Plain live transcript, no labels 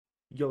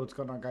Yo, what's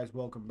going on, guys?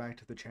 Welcome back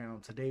to the channel.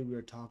 Today we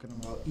are talking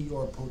about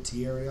Ihor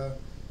Potieria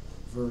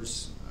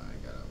versus I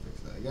gotta fix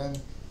that again.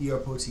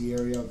 Ihor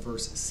Potieria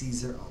versus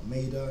Cesar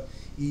Almeida.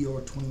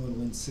 Ihor 21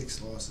 wins,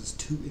 6 losses,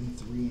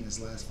 2-3 in his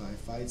last 5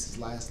 fights. His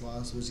last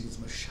loss was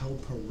against Michel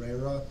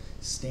Pereira,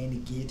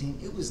 standing guillotine.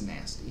 It was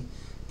nasty.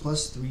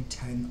 Plus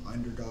 310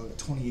 underdog at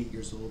 28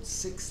 years old,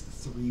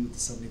 6'3 with a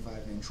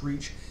 75-inch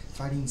reach,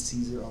 fighting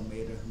Cesar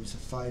Almeida, who's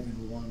 5-1,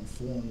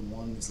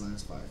 4-1 in his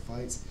last 5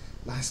 fights.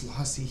 Last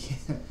loss he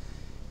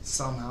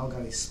somehow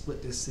got a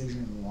split decision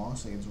and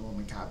loss against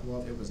Roman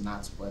Kopylov. It was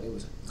not split, it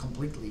was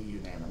completely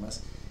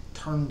unanimous.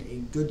 Turned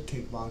a good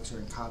kickboxer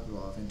in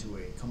Kopylov into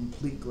a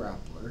complete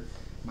grappler.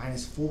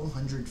 Minus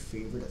 400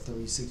 favorite at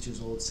 36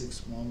 years old,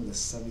 6'1 with a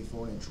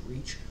 74-inch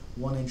reach,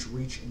 1-inch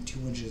reach and 2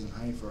 inches in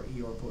height for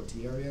Ihor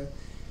Potieria.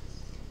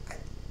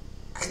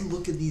 I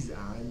look at these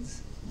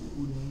odds,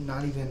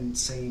 not even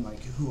saying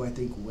like who I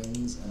think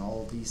wins and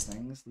all of these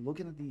things.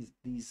 Looking at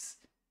these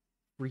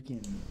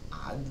freaking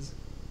odds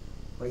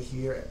right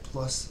here at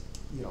plus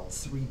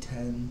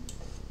 310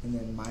 and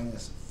then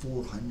minus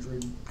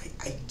 400.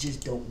 I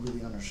just don't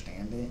really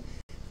understand it.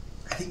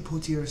 I think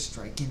Potieria's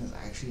striking has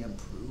actually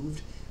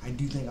improved. I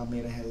do think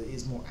Almeida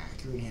is more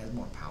accurate and has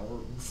more power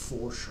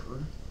for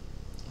sure.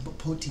 But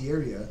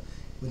Potieria,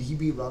 when he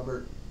beat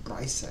Robert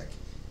Bricek,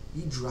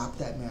 he dropped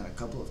that man a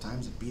couple of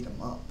times and beat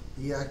him up.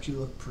 He actually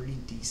looked pretty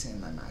decent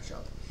in that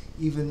matchup.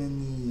 Even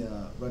in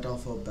the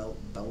Rodolfo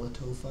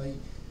Bellato fight,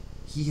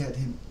 he had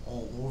him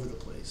all over the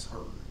place,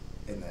 hurt,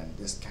 and then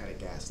just kind of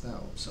gassed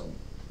out. So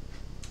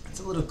it's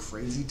a little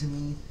crazy to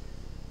me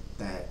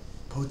that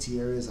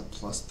Potieria is a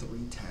plus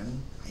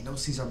 310. I know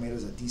Cesar Almeida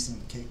is a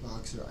decent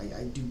kickboxer.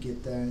 I do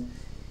get that.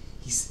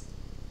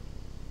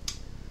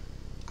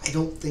 I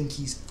don't think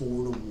he's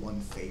 4-1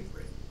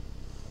 favorite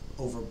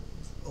over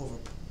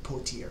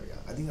Potieria.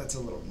 I think that's a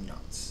little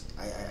nuts.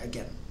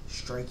 Again,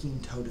 striking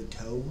toe to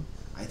toe,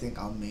 I think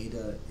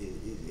Almeida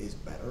is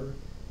better,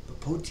 but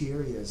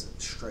Potieria's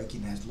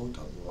striking has looked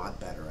a lot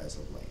better as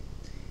of late.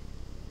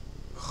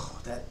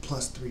 That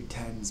plus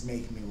 310 is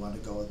making me want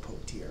to go with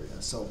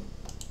Potieria. So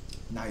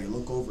now you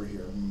look over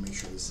here and make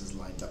sure this is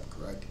lined up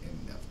correct,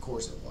 and of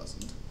course it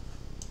wasn't.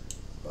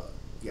 But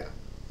yeah,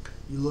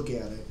 you look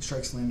at it,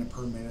 strikes landed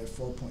per minute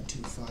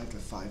 4.25 to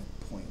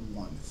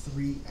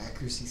 5.13,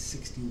 accuracy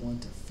 61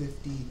 to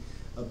 50,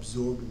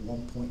 absorbed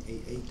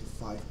 1.88 to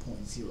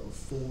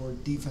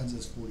 5.04, defense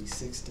is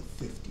 46 to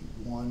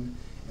 51,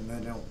 and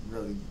they don't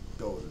really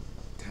go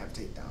to have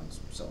takedowns,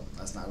 so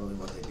that's not really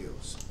what they do.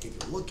 So if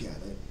you look at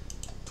it,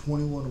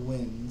 21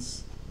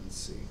 wins, let's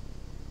see,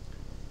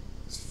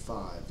 it's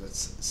 5,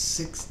 that's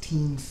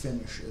 16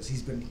 finishes.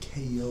 He's been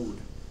TKO'd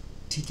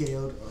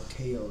or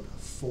KO'd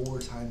 4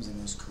 times in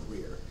his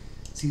career.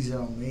 Cesar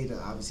Almeida,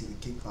 obviously the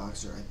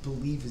kickboxer, I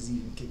believe has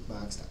even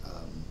kickboxed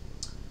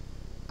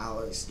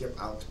Alex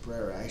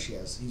Pereira. Actually,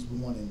 he's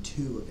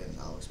 1-2 against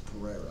Alex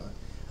Pereira.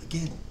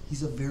 Again,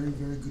 he's a very,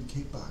 very good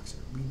kickboxer.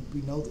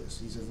 We know this.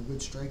 He's a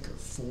good striker.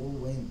 4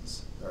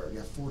 wins, or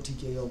yeah, 4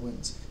 TKO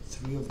wins,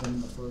 3 of them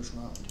in the first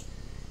round.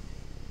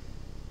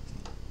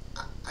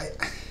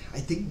 I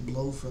think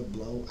blow for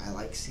blow, I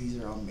like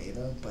Cesar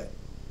Almeida, but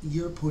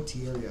Ihor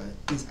Potieria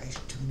is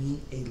actually, to me,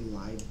 a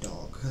live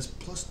dog, because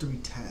plus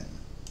 310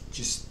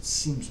 just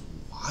seems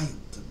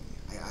wild to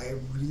me. I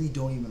really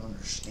don't even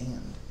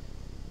understand.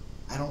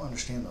 I don't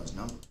understand those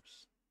numbers.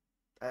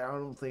 I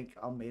don't think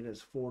Almeida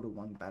is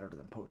 4-1 better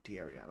than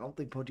Potieria. I don't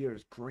think Potieria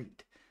is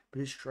great, but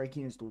his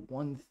striking is the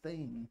one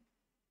thing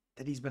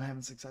that he's been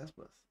having success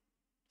with.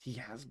 He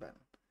has been.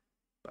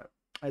 But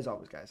as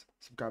always, guys,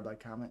 subscribe, like,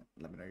 comment,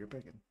 let me know you're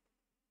picking.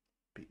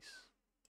 Peace.